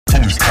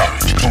Tony's talk.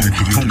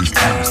 Tony's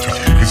talk.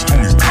 It's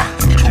Tony's talk.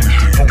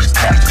 Tony's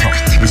talk.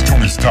 It's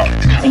Tony's talk.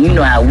 And you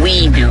know how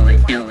we do it.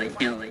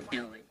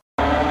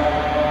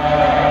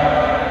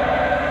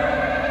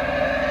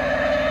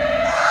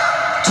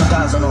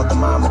 2,000 on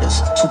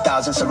thermometers,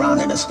 2,000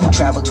 surrounding us.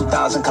 Travel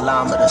 2,000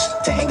 kilometers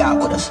to hang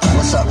out with us.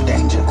 What's up,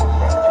 danger?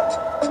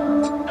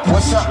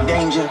 What's up,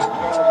 danger?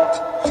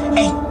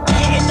 Hey,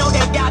 didn't know they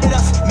doubted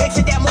us. Makes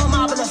it that more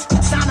marvelous.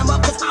 Sign them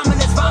up, cause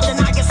ominous vibes and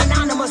I guess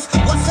anonymous.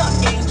 What's up,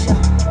 danger?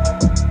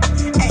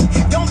 Hey,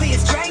 don't be a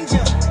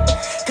stranger.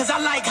 Cause I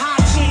like high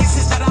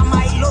chances that I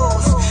might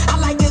lose. I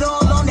like it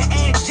all on the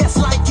edge, just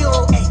like you.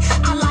 Hey,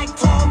 I like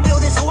tall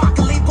buildings so I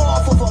can leap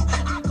off of them.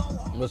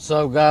 What's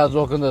up, guys?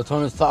 Welcome to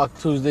Tony's Talk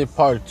Tuesday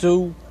Part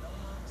 2.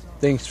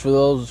 Thanks for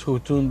those who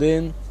tuned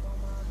in.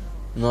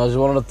 I just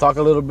wanted to talk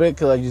a little bit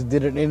because I just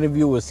did an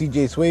interview with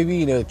CJ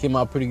Swavey and it came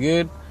out pretty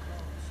good.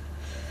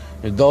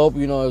 It's dope,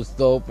 it's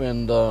dope.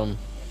 And,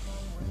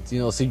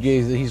 CJ,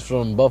 he's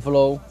from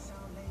Buffalo.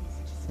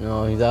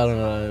 He's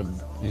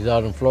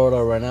out in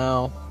Florida right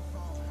now.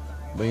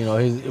 But,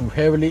 he's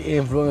heavily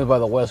influenced by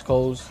the West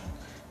Coast.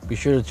 Be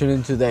sure to tune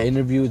into that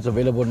interview. It's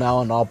available now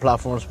on all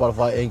platforms,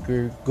 Spotify,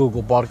 Anchor,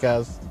 Google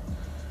Podcasts,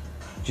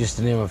 just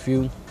to name a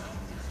few.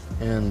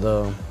 And,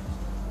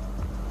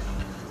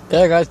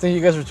 yeah, guys, thank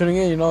you guys for tuning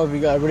in. I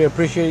really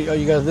appreciate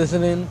you guys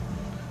listening.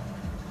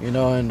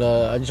 And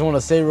I just want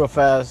to say real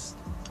fast,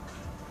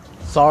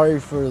 sorry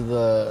for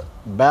the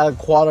bad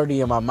quality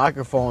of my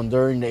microphone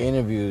during the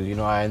interviews.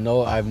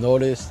 I've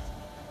noticed,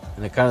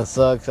 and it kind of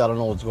sucks. I don't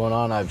know what's going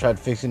on. I've tried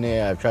fixing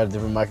it. I've tried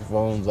different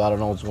microphones. I don't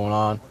know what's going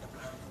on.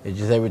 It's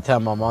just every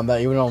time I'm on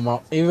that, even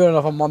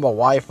if I'm on the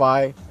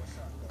Wi-Fi,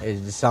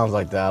 it just sounds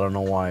like that. I don't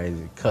know why.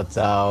 It cuts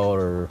out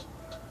or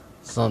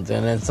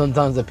something. And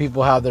sometimes the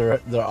people have their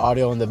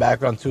audio in the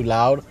background too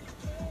loud.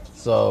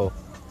 So,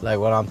 like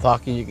when I'm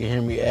talking, you can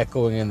hear me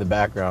echoing in the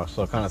background.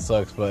 So it kind of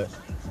sucks, but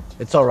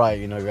it's all right,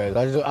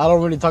 guys. I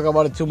don't really talk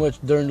about it too much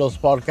during those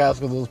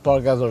podcasts because those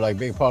podcasts are like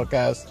big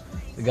podcasts.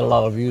 They get a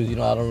lot of views. I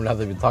don't really have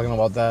to be talking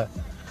about that.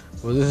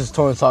 But this is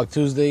Tony Talk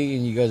Tuesday,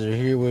 and you guys are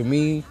here with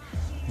me,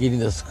 getting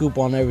the scoop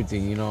on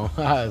everything,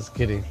 Just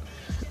kidding.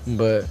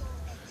 But,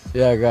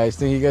 yeah, guys,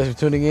 thank you guys for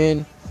tuning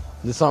in.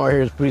 This song right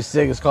here is pretty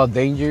sick. It's called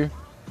Danger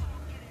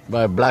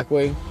by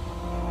Blackway.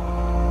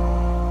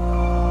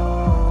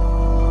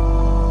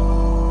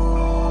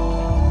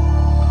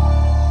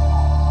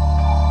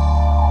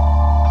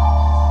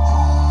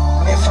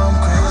 If I'm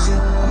crazy,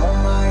 I'm on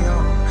my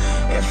own.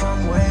 If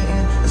I'm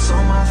waiting, it's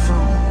on my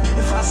phone.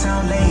 If I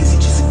sound lazy,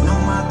 just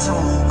ignore my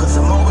tone. Cause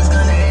I'm always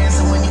gonna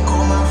answer when you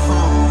call my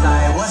phone.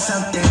 Like, what's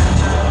up, danger?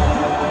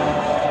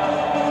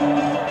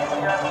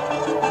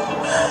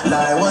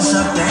 Like, what's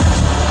up, danger?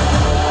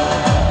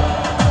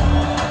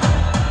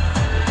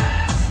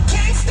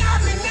 Can't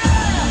stop me now.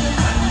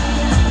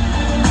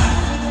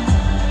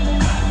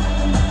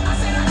 I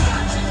said I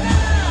got you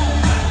now.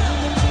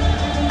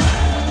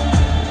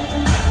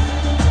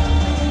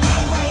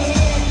 I'm right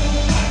here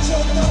at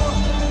your door.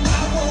 I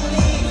won't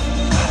leave.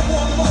 I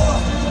want more.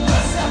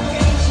 What's up,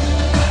 danger?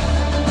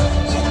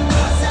 Yeah,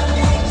 what's up,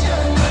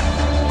 danger?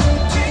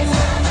 Can't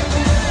stop me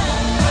now.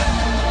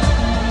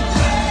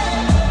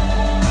 Yeah.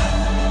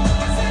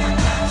 I said I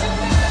got you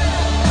now.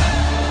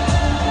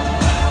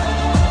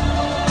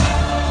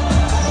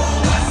 Come on,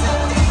 what's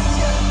up,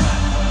 danger?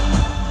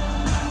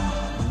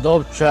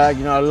 Dope track.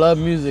 I love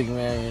music,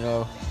 man,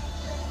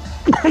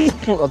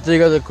 I'll tell you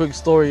guys a quick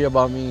story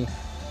about me.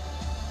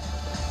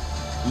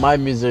 My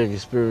music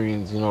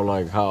experience,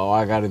 like how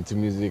I got into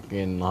music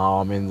and how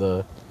I'm in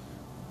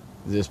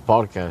this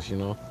podcast,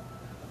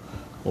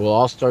 Well,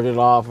 all started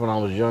off when I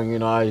was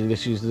young, I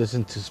just used to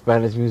listen to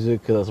Spanish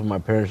music because that's what my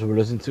parents would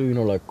listen to,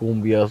 like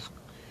cumbias,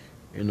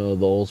 the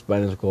old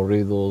Spanish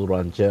corridos,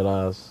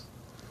 rancheras.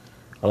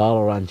 A lot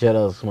of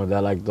rancheras, my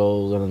dad liked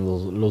those, and then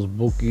los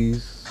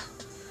Bukis.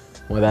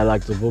 My dad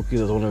liked the Bukis,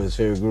 that's one of his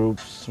favorite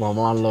groups. My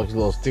mom loves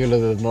Los Tigres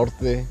del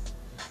Norte.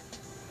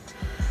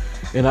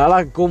 And I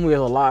like cumbias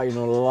a lot, I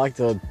like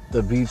the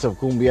beats of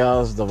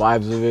cumbias, the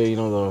vibes of it,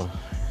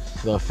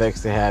 the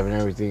effects they have and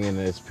everything, and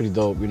it's pretty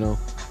dope,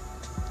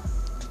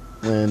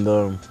 And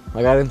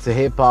I got into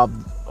hip-hop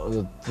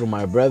through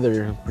my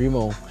brother,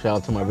 Primo. Shout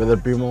out to my brother,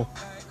 Primo.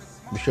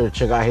 Be sure to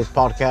check out his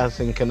podcast,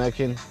 In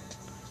Connection.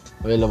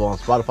 Available on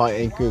Spotify,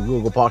 Anchor,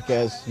 Google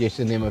Podcasts, just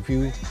to name a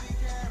few.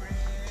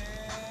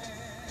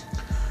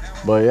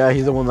 But yeah,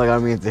 he's the one that got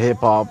me into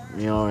hip-hop,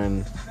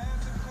 and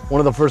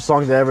one of the first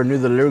songs I ever knew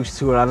the lyrics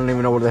to, and I don't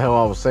even know what the hell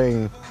I was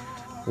saying,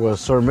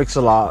 was Sir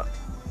Mix-a-Lot.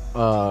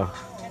 I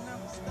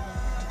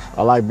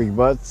like big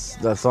butts,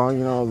 that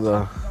song,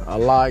 I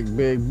like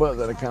big butts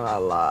that I kind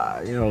of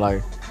like,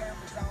 like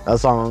that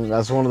song.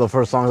 That's one of the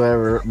first songs I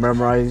ever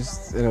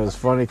memorized, and it was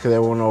funny because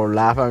everyone would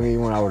laugh at me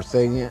when I was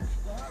saying it,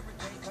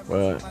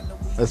 but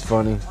that's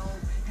funny.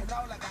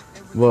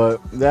 But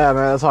yeah,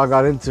 man, that's how I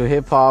got into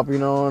hip-hop,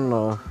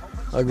 and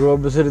I grew up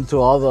listening to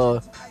all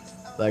the,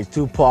 like,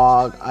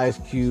 Tupac, Ice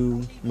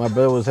Cube. My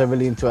brother was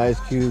heavily into Ice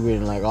Cube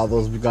and, like, all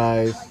those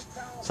guys.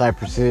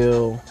 Cypress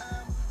Hill.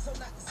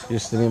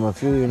 Just to name a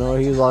few,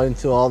 he was all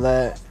into all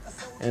that.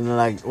 And then,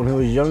 like, when he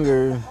was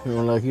younger, you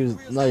know, like, he was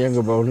not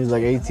younger, but when he was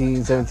like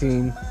 18,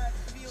 17,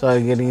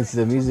 started getting into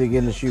the music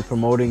industry,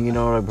 promoting, you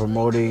know, like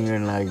promoting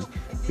and like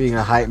being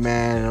a hype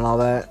man and all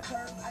that.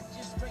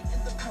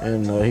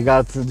 And he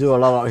got to meet a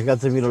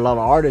lot of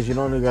artists, you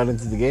know, and he got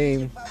into the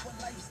game.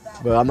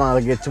 But I'm not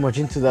gonna get too much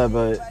into that,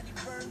 but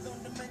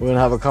we're gonna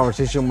have a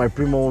conversation with my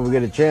primo when we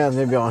get a chance,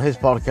 maybe on his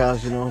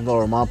podcast, you know,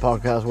 or my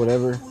podcast,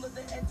 whatever.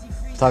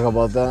 Talk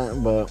about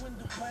that. But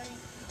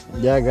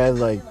yeah, guys,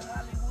 like,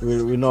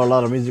 we know a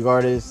lot of music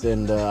artists,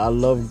 and I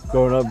love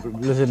growing up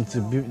listening to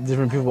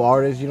different people,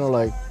 artists, you know,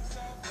 like,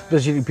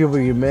 especially people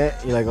you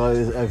met, you're like, oh,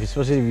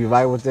 especially if you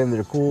vibe with them,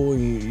 they're cool,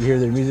 you hear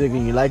their music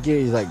and you like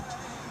it, he's like,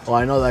 oh,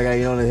 I know that guy,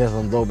 you know, they have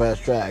some dope ass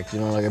tracks, you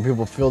know, like, and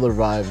people feel their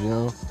vibes, you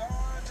know.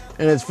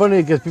 And it's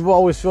funny because people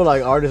always feel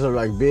like artists are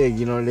like big,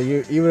 you know,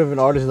 even if an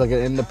artist is like an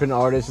independent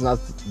artist, not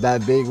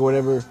that big or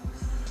whatever,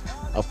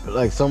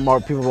 like some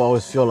people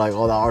always feel like,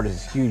 oh, that artist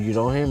is huge, you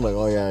know him, like,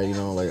 oh yeah, you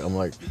know, like, I'm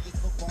like,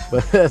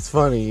 but that's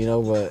funny, you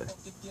know. But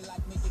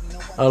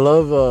I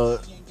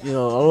love, you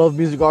know, I love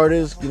music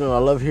artists, you know, I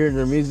love hearing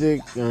their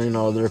music, and, you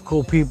know, they're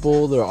cool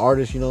people, they're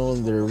artists, you know,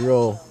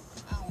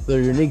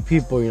 they're unique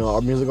people, you know,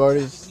 our music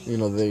artists, you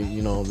know, they're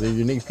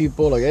unique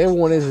people, like,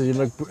 everyone is a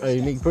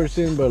unique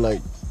person, but,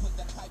 like,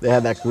 they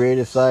have that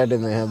creative side,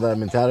 and they have that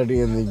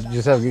mentality, and they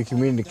just have good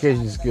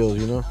communication skills,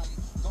 you know.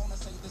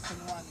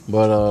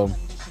 But,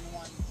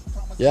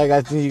 yeah,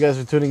 guys, thank you guys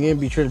for tuning in.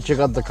 Be sure to check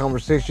out the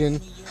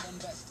conversation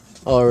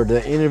or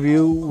the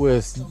interview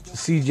with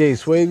CJ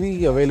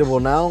Swavey, available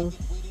now.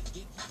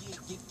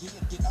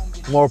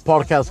 More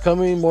podcasts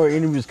coming, more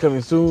interviews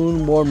coming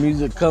soon, more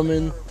music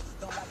coming.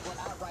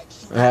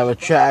 I have a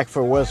track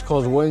for West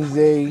Coast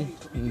Wednesday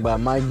by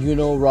Mike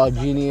Juno, Raw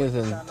Genius,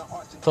 and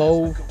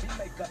Tove.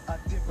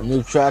 A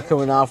new track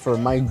coming out for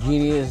Mike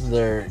Genius,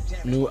 their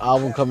new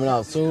album coming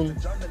out soon.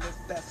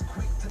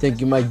 Thank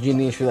you, Mike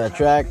Genius, for that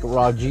track.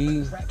 Raw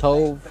G,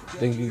 Tove,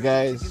 thank you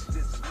guys.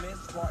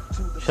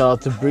 Shout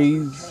out to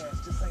Breeze.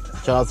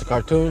 Shout out to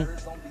Cartoon.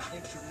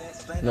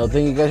 You know,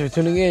 thank you guys for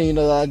tuning in. You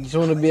know, I just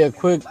want to be a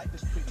quick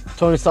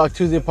Tony Stock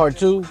Tuesday Part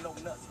 2.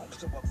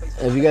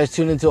 If you guys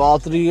tune into all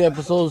 3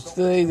 episodes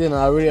today, then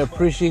I really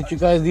appreciate you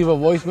guys. Leave a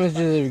voice message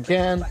if you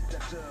can.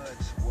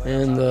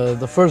 And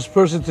the first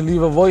person to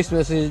leave a voice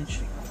message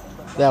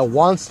that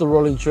wants the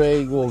rolling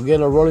tray will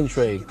get a rolling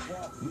tray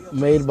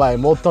made by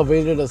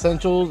Motivated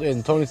Essentials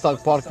and Tony Stock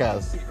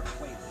Podcast.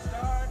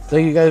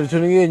 Thank you guys for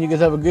tuning in. You guys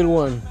have a good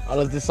one. I'll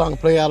let this song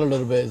play out a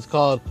little bit. It's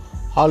called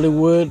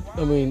Hollywood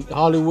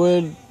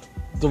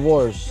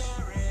Divorce.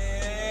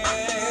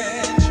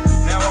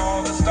 Now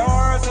all the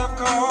stars, of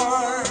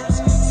course,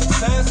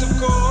 success, of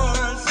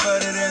course,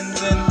 but it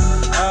ends in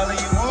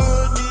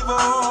Hollywood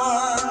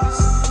divorce.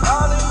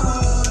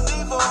 Hollywood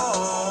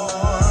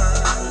divorce.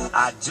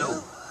 I do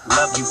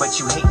love you, but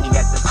you hate me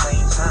at the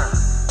same time.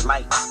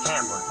 Lights,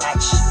 camera,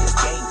 action, it's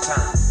game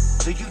time.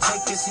 Do you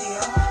take this here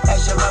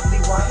as your lovely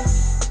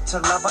wife? To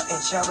love her and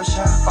cherish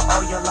her for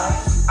all your life?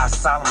 I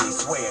solemnly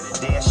swear to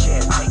dare share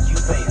and take you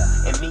there.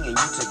 And me and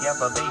you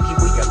together, baby,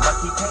 we a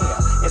lucky pair.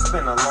 It's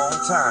been a long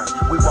time,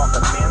 we walk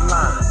a thin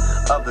line.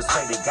 Others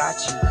say they got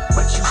you,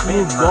 but you've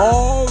been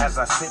mine.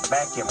 As I sit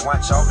back and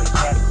watch all the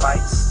cat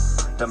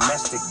fights,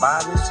 domestic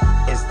violence,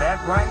 is that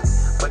right?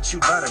 But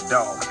you love a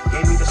dog,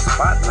 gave me the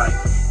spotlight.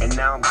 And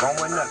now I'm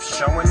growing up,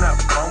 showing up,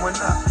 growing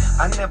up.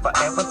 I never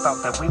ever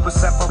thought that we were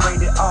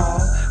separated all.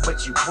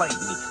 But you played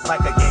me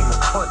like a game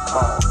of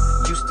football.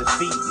 Used to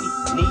feed me,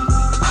 need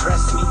me,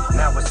 dress me.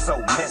 Now it's so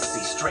messy,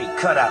 straight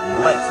cut out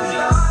and left me.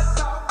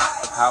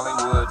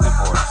 Hollywood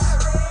divorce.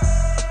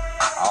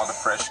 All the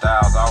fresh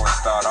styles always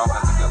start off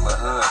as a good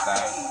little hood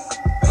thing.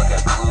 Look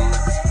at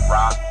blues,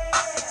 rock,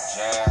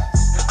 jazz,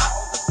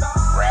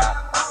 rap.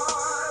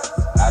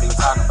 Not even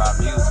talking about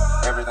music,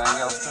 everything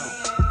else too.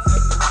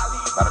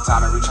 By the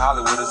time it reach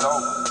Hollywood, it's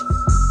over.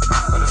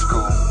 But it's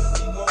cool.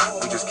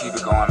 We just keep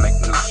it going, make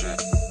new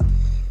shit.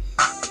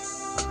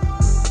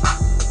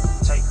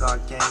 Take our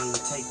game,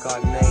 take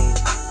our name.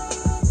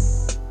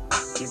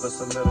 Give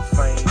us a little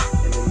fame.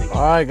 And then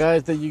Alright,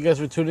 guys, thank you guys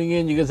for tuning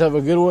in. You guys have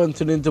a good one.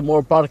 Tune into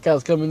more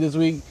podcasts coming this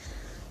week.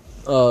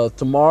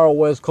 Tomorrow,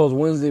 West Coast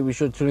Wednesday, we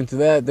should tune into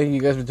that. Thank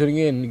you guys for tuning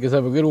in. You guys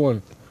have a good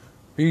one.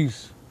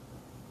 Peace.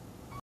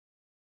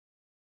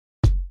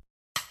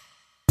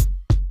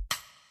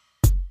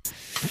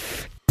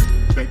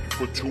 Thank you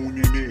for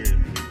tuning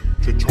in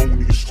to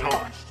Tony's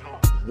Talk,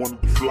 one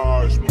of the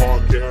flyest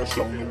podcasts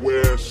on the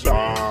west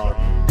side.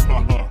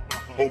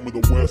 Home of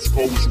the West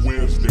Coast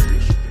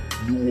Wednesdays.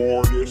 New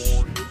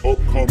artists,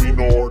 upcoming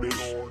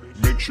artists.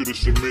 Make sure to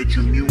submit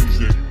your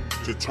music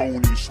to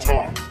Tony's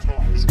Talk,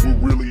 because we're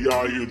really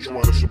out here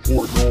trying to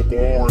support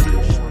local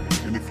artists.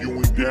 And if you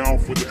ain't down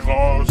for the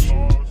cause,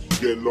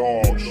 get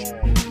lost.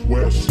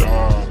 West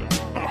side.